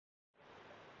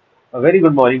A very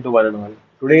good morning to one and all.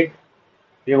 Today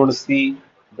we are going to see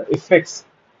the effects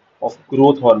of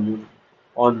growth hormone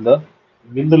on the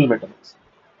mineral metabolism.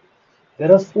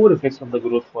 There are four effects of the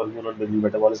growth hormone on mineral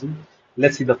metabolism.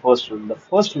 Let's see the first one. The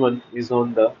first one is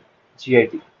on the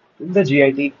GIT. In the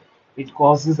GIT, it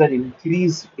causes an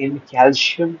increase in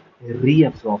calcium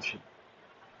reabsorption.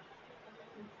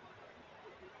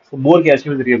 So more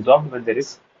calcium is reabsorbed when there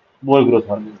is more growth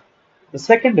hormone. The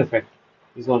second effect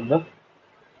is on the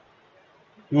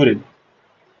urine.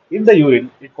 In the urine,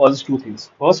 it causes two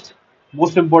things. First,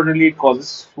 most importantly, it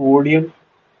causes sodium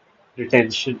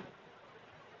retention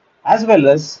as well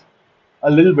as a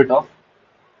little bit of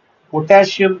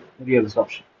potassium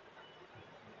reabsorption.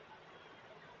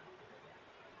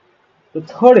 The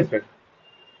third effect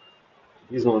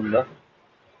is on the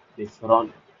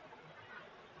nephron.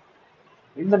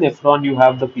 In the nephron, you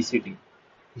have the PCT.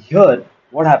 Here,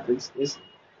 what happens is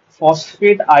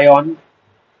phosphate ion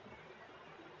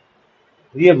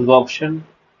reabsorption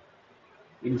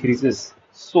increases.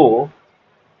 So,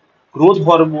 growth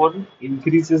hormone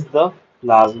increases the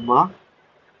plasma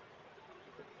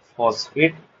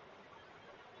phosphate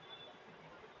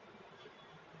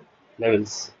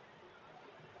levels.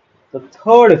 The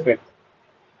third effect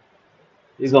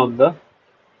is on the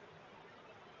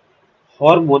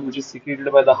hormone which is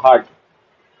secreted by the heart.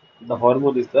 The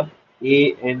hormone is the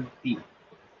ANP.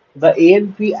 The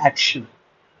ANP action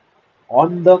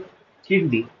on the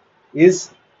kidney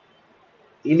is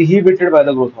inhibited by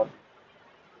the growth hormone.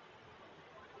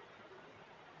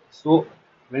 So,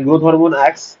 when growth hormone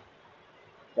acts,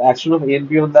 the action of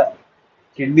ANP on the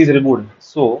kidney is removed.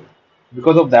 So,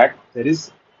 because of that, there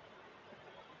is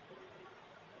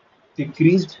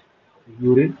decreased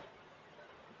urine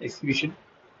excretion,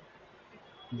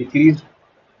 decreased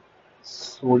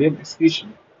sodium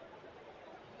excretion,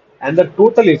 and the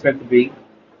total effect being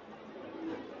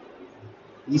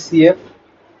ECF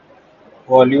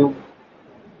volume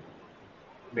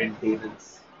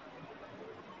maintenance.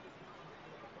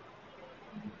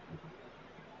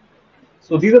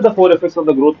 So, these are the four effects of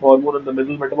the growth hormone on the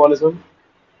mineral metabolism.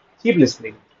 Keep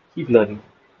listening, keep learning.